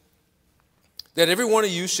says that every one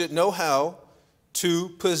of you should know how to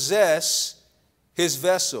possess his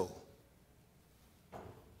vessel.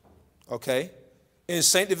 Okay? In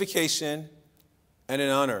sanctification and in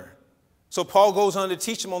honor. So Paul goes on to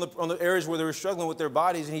teach them on the areas where they were struggling with their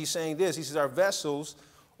bodies, and he's saying this. He says our vessels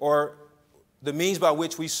are the means by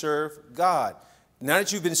which we serve God. Now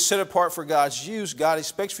that you've been set apart for God's use, God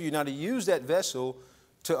expects for you now to use that vessel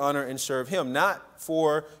to honor and serve him, not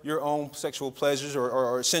for your own sexual pleasures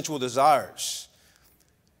or sensual desires.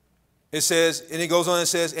 It says, and it goes on and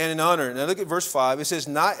says, and in honor. Now look at verse 5. It says,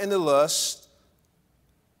 not in the lust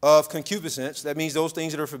of concupiscence. That means those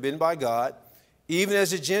things that are forbidden by God, even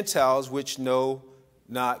as the Gentiles which know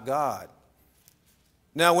not God.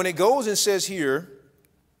 Now when it goes and says here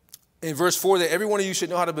in verse 4 that every one of you should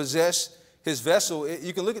know how to possess his vessel,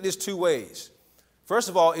 you can look at this 2 ways. First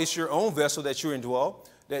of all, it's your own vessel that you indwell,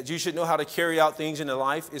 that you should know how to carry out things in the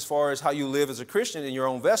life as far as how you live as a Christian in your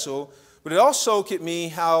own vessel. But it also could mean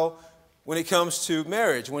how when it comes to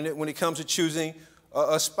marriage, when it comes to choosing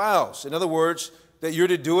a spouse. In other words, that you're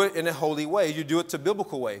to do it in a holy way. You do it the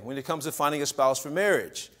biblical way when it comes to finding a spouse for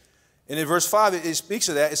marriage. And in verse 5, it speaks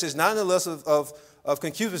of that. It says, not in the lust of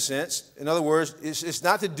concupiscence. In other words, it's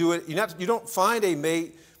not to do it. You don't find a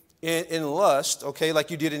mate in lust, okay,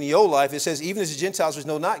 like you did in the old life. It says, even as the Gentiles which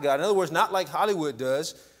know not God. In other words, not like Hollywood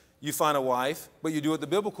does. You find a wife, but you do it the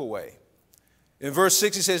biblical way. In verse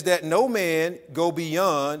 6, it says that no man go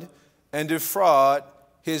beyond and defraud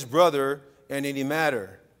his brother in any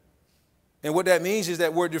matter. And what that means is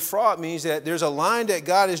that word defraud means that there's a line that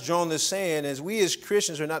God has drawn in the sand, as we as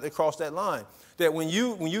Christians are not to cross that line. That when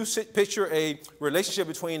you picture a relationship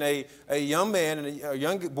between a young man and a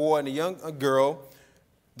young boy and a young girl,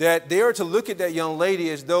 that they are to look at that young lady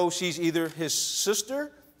as though she's either his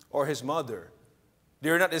sister or his mother.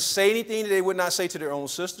 They're not to say anything that they would not say to their own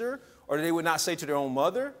sister or that they would not say to their own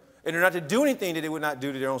mother. And they're not to do anything that they would not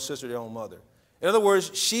do to their own sister or their own mother. In other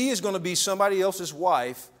words, she is going to be somebody else's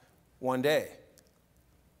wife one day.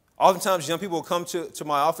 Oftentimes, young people will come to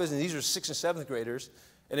my office, and these are 6th and 7th graders,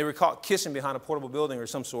 and they were caught kissing behind a portable building or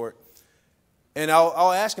some sort. And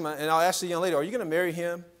I'll ask them, and I'll ask the young lady, are you going to marry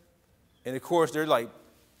him? And of course, they're like,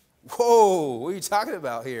 whoa, what are you talking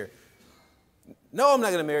about here? No, I'm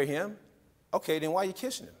not going to marry him. Okay, then why are you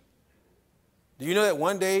kissing him? Do you know that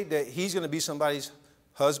one day that he's going to be somebody's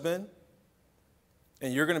husband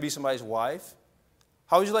and you're going to be somebody's wife?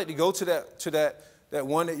 How would you like to go to that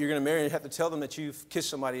one that you're going to marry and you have to tell them that you've kissed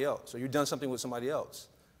somebody else or you've done something with somebody else?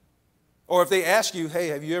 Or if they ask you, hey,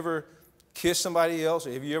 have you ever kissed somebody else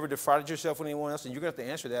or have you ever defrauded yourself with anyone else? And you're going to have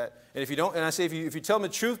to answer that. And if you don't, and I say if you tell them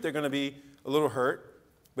the truth, they're going to be a little hurt.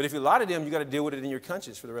 But if you lie to them, you've got to deal with it in your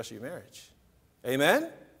conscience for the rest of your marriage. Amen?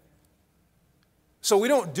 So we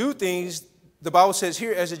don't do things, the Bible says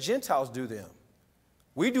here, as the Gentiles do them.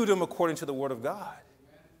 We do them according to the Word of God.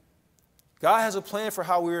 God has a plan for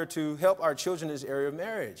how we are to help our children in this area of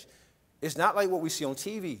marriage. It's not like what we see on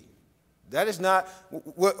TV. That is not,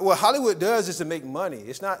 what Hollywood does is to make money.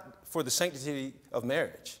 It's not for the sanctity of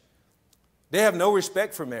marriage. They have no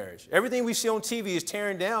respect for marriage. Everything we see on TV is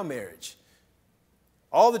tearing down marriage.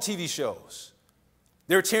 All the TV shows.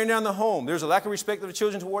 They're tearing down the home. There's a lack of respect of the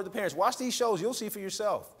children toward the parents. Watch these shows. You'll see for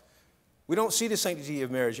yourself. We don't see the sanctity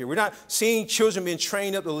of marriage here. We're not seeing children being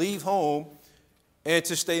trained up to leave home and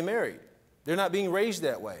to stay married. They're not being raised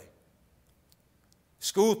that way.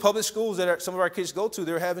 Schools, public schools that some of our kids go to,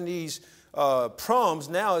 they're having these proms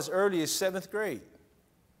now as early as 7th grade.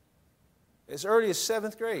 As early as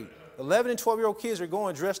 7th grade. 11 and 12-year-old kids are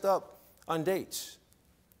going dressed up on dates.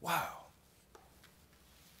 Wow.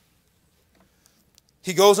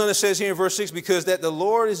 He goes on and says here in verse 6, because that the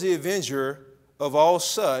Lord is the avenger of all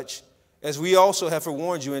such, as we also have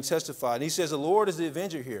forewarned you and testified. And he says the Lord is the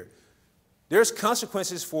avenger here. There's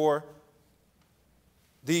consequences for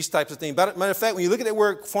these types of things. Matter of fact, when you look at that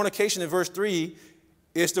word fornication in verse 3,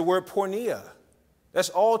 it's the word porneia. That's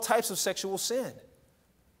all types of sexual sin.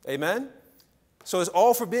 Amen? So it's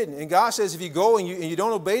all forbidden. And God says if you go and you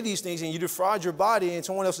don't obey these things and you defraud your body and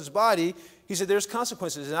someone else's body, he said there's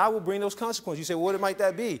consequences, and I will bring those consequences. You say, well, what might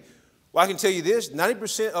that be? Well, I can tell you this.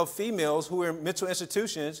 90% of females who are in mental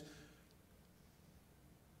institutions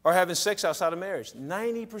are having sex outside of marriage.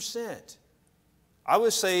 90%. I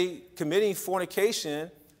would say committing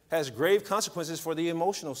fornication has grave consequences for the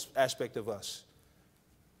emotional aspect of us,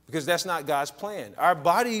 because that's not God's plan. Our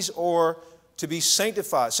bodies are to be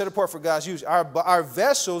sanctified, set apart for God's use. Our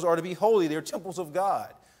vessels are to be holy. They're temples of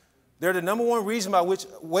God. They're the number one reason by which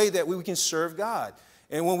way that we can serve God.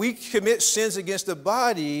 And when we commit sins against the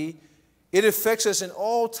body, it affects us in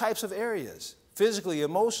all types of areas, physically,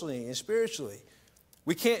 emotionally, and spiritually.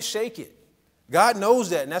 We can't shake it. God knows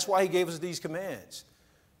that, and that's why he gave us these commands.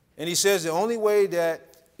 And he says the only way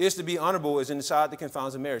that is to be honorable is inside the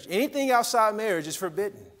confines of marriage. Anything outside marriage is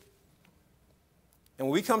forbidden. And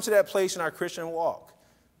when we come to that place in our Christian walk,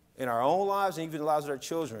 in our own lives and even the lives of our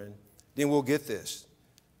children, then we'll get this.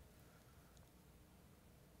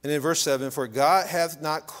 And in verse 7, for God hath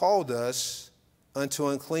not called us unto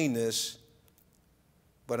uncleanness,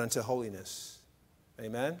 but unto holiness.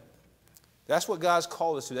 Amen? That's what God's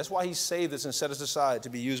called us to. That's why he saved us and set us aside to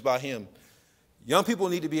be used by him. Young people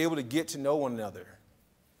need to be able to get to know one another.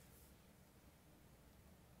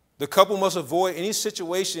 The couple must avoid any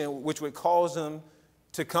situation which would cause them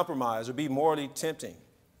to compromise or be morally tempting.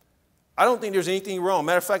 I don't think there's anything wrong.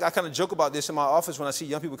 Matter of fact, I kind of joke about this in my office when I see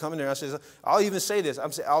young people coming there. I'll even say this.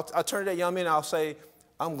 I'll turn to that young man and I'll say,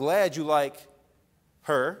 I'm glad you like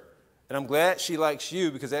her, and I'm glad she likes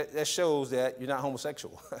you, because that shows that you're not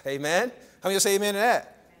homosexual. Amen? How many of you say amen to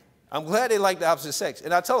that? I'm glad they like the opposite sex.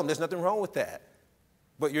 And I tell them there's nothing wrong with that.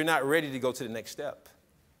 But you're not ready to go to the next step.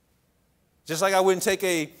 Just like I wouldn't take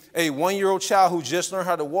a one-year-old child who just learned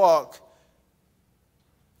how to walk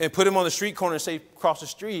and put him on the street corner and say, cross the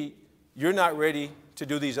street, you're not ready to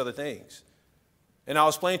do these other things. And I'll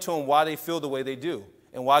explain to them why they feel the way they do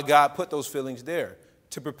and why God put those feelings there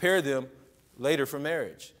to prepare them later for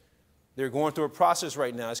marriage. They're going through a process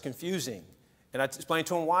right now. It's confusing. And I explain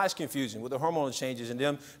to them why it's confusing with the hormonal changes and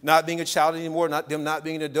them not being a child anymore, them not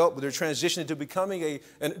being an adult, but they're transitioning to becoming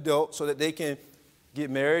an adult so that they can get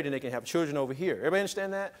married and they can have children over here. Everybody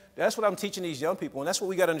understand that? That's what I'm teaching these young people, and that's what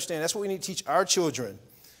we got to understand. That's what we need to teach our children.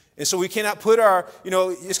 And so we cannot put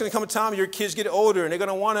it's going to come a time your kids get older and they're going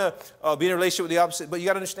to want to be in a relationship with the opposite. But you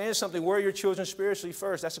got to understand something. Where are your children spiritually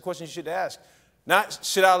first? That's the question you should ask. Not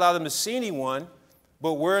should I allow them to see anyone,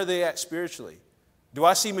 but where are they at spiritually? Do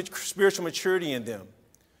I see spiritual maturity in them?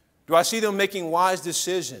 Do I see them making wise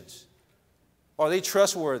decisions? Are they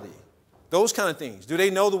trustworthy? Those kind of things. Do they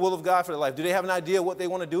know the will of God for their life? Do they have an idea of what they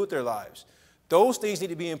want to do with their lives? Those things need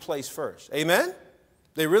to be in place first. Amen?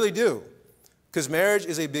 They really do. Because marriage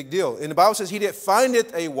is a big deal. And the Bible says, he that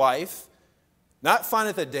findeth a wife, not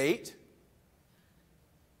findeth a date,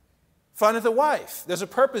 findeth a wife. There's a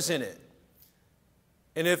purpose in it.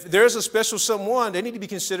 And if there's a special someone, they need to be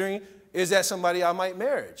considering, is that somebody I might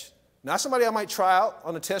marriage? Not somebody I might try out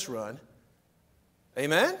on a test run.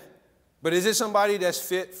 Amen? But is it somebody that's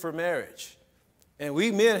fit for marriage? And we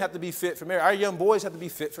men have to be fit for marriage. Our young boys have to be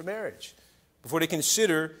fit for marriage before they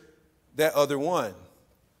consider that other one.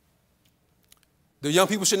 The young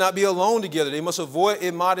people should not be alone together. They must avoid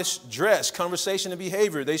immodest dress, conversation, and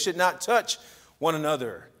behavior. They should not touch one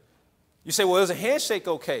another. You say, well, is a handshake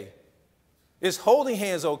okay? Is holding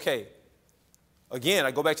hands okay? Again,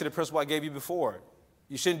 I go back to the principle I gave you before.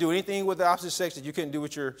 You shouldn't do anything with the opposite sex that you couldn't do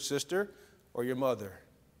with your sister or your mother.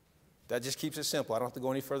 That just keeps it simple. I don't have to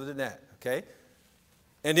go any further than that, okay?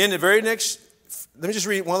 And then the very next, let me just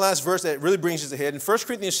read one last verse that really brings us ahead. In 1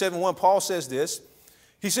 Corinthians 7:1, Paul says this.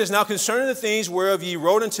 He says, now concerning the things whereof ye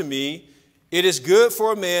wrote unto me, it is good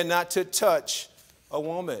for a man not to touch a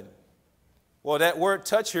woman. Well, that word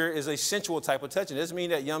touch here is a sensual type of touching. It doesn't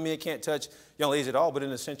mean that young men can't touch young ladies at all, but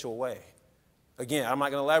in a sensual way. Again, I'm not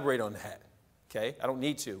going to elaborate on that. Okay? I don't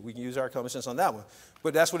need to. We can use our common sense on that one.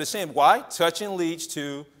 But that's what it's saying. Why? Touching leads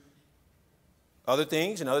to other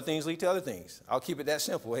things, and other things lead to other things. I'll keep it that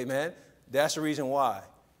simple. Amen? That's the reason why.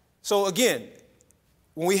 So again,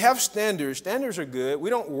 when we have standards, standards are good. We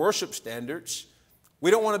don't worship standards. We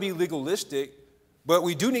don't want to be legalistic, but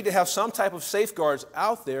we do need to have some type of safeguards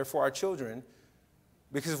out there for our children.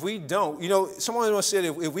 Because if we don't, someone once said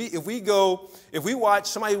if we watch,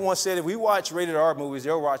 somebody once said if we watch rated R movies,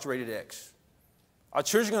 they'll watch rated X. Our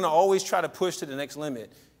children are going to always try to push to the next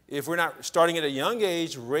limit if we're not starting at a young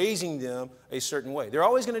age, raising them a certain way. They're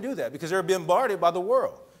always going to do that because they're bombarded by the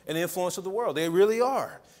world and the influence of the world. They really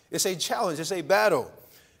are. It's a challenge. It's a battle.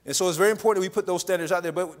 And so it's very important that we put those standards out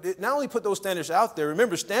there. But not only put those standards out there,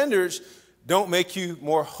 remember, standards don't make you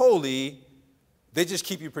more holy. They just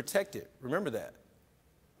keep you protected. Remember that.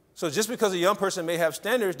 So just because a young person may have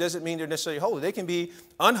standards doesn't mean they're necessarily holy. They can be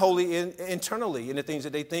unholy internally in the things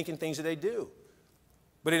that they think and things that they do.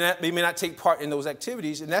 But they may not take part in those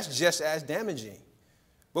activities, and that's just as damaging.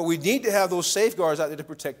 But we need to have those safeguards out there to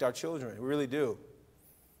protect our children. We really do.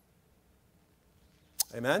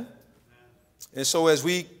 Amen? And so as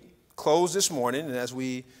we close this morning and as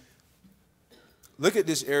we look at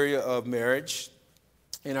this area of marriage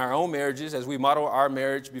in our own marriages, as we model our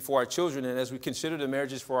marriage before our children, and as we consider the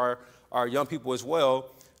marriages for our young people as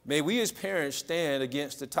well, may we as parents stand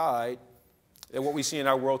against the tide and what we see in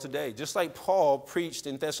our world today. Just like Paul preached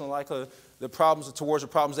in Thessalonica towards the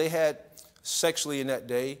problems they had sexually in that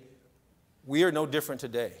day, we are no different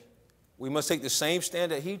today. We must take the same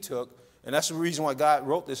stand that he took, and that's the reason why God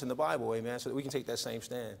wrote this in the Bible, amen, so that we can take that same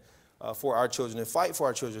stand for our children and fight for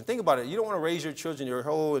our children. Think about it. You don't want to raise your children their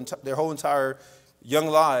whole entire young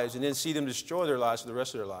lives and then see them destroy their lives for the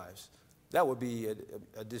rest of their lives. That would be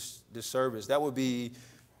a disservice. That would be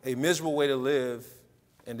a miserable way to live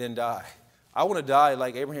and then die. I want to die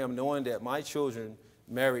like Abraham, knowing that my children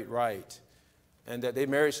married right and that they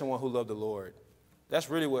married someone who loved the Lord. That's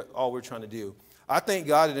really all we're trying to do. I thank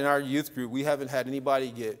God that in our youth group, we haven't had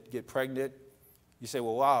anybody get pregnant. You say,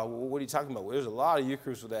 well, wow, what are you talking about? Well, there's a lot of youth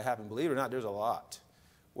groups where that happen. Believe it or not, there's a lot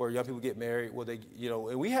where young people get married,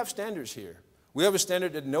 and we have standards here. We have a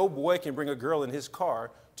standard that no boy can bring a girl in his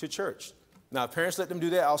car to church. Now, if parents let them do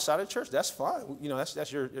that outside of church, that's fine.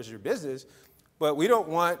 That's your business. But we don't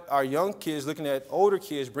want our young kids looking at older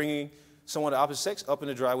kids bringing someone of the opposite sex up in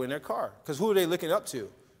the driveway in their car. Because who are they looking up to?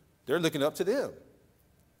 They're looking up to them.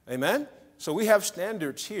 Amen? So we have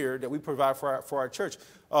standards here that we provide for our church.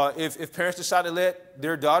 If parents decide to let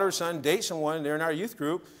their daughter or son date someone and they're in our youth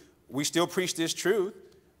group, we still preach this truth.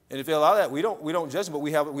 And if they allow that, we don't judge them, but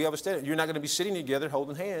we have a standard. You're not going to be sitting together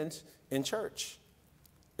holding hands in church.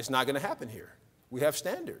 It's not going to happen here. We have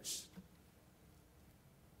standards.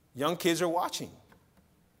 Young kids are watching.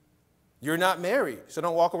 You're not married, so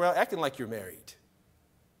don't walk around acting like you're married.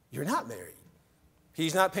 You're not married.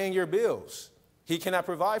 He's not paying your bills. He cannot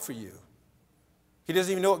provide for you. He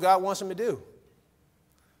doesn't even know what God wants him to do.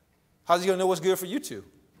 How's he going to know what's good for you two?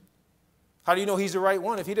 How do you know he's the right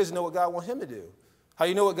one if he doesn't know what God wants him to do? How do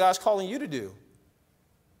you know what God's calling you to do?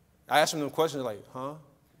 I asked him them questions like, huh?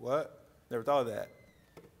 What? Never thought of that.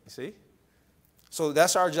 You see? So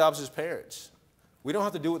that's our jobs as parents. We don't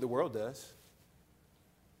have to do what the world does.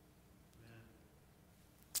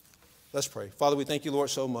 Let's pray. Father, we thank you,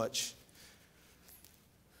 Lord, so much.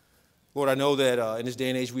 Lord, I know that in this day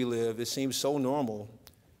and age we live, it seems so normal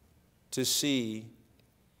to see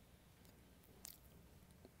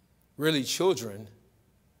really children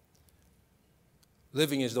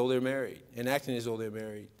living as though they're married and acting as though they're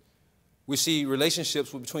married. We see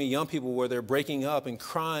relationships between young people where they're breaking up and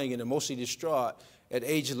crying and emotionally distraught at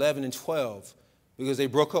age 11 and 12 because they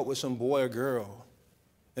broke up with some boy or girl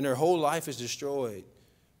and their whole life is destroyed.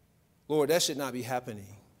 Lord, that should not be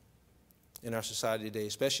happening in our society today,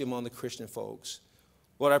 especially among the Christian folks.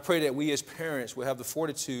 Lord, I pray that we as parents will have the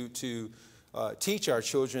fortitude to teach our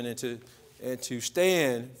children and to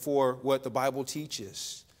stand for what the Bible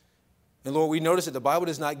teaches. And Lord, we notice that the Bible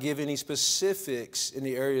does not give any specifics in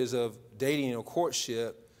the areas of dating or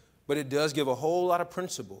courtship, but it does give a whole lot of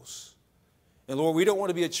principles. And Lord, we don't want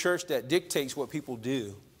to be a church that dictates what people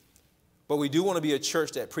do, but we do want to be a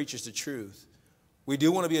church that preaches the truth. We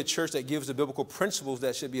do want to be a church that gives the biblical principles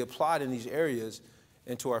that should be applied in these areas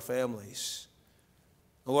into our families.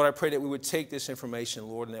 And Lord, I pray that we would take this information,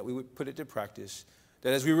 Lord, and that we would put it to practice.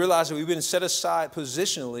 That as we realize that we've been set aside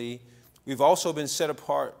positionally, we've also been set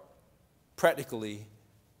apart practically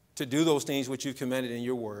to do those things which you've commanded in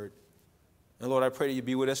your word. And Lord, I pray that you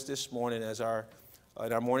be with us this morning in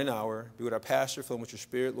our morning hour. Be with our pastor, fill him with your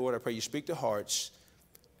spirit, Lord. I pray you speak to hearts.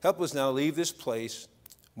 Help us now leave this place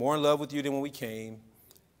more in love with you than when we came.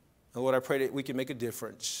 And Lord, I pray that we can make a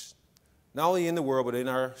difference, not only in the world,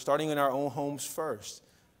 but starting in our own homes first.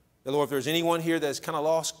 That, Lord, if there's anyone here that's kind of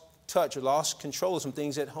lost touch or lost control of some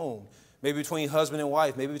things at home, maybe between husband and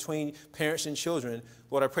wife, maybe between parents and children,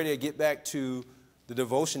 Lord, I pray they get back to the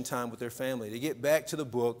devotion time with their family. They get back to the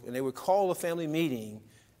book, and they would call a family meeting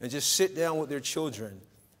and just sit down with their children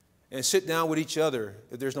and sit down with each other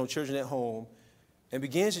if there's no children at home, and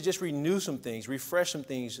begin to just renew some things, refresh some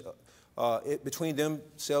things between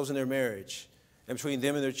themselves and their marriage, and between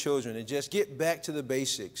them and their children, and just get back to the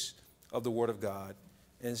basics of the Word of God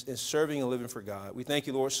and serving and living for God. We thank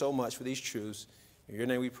you, Lord, so much for these truths. In your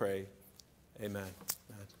name we pray. Amen.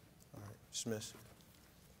 All right, dismiss.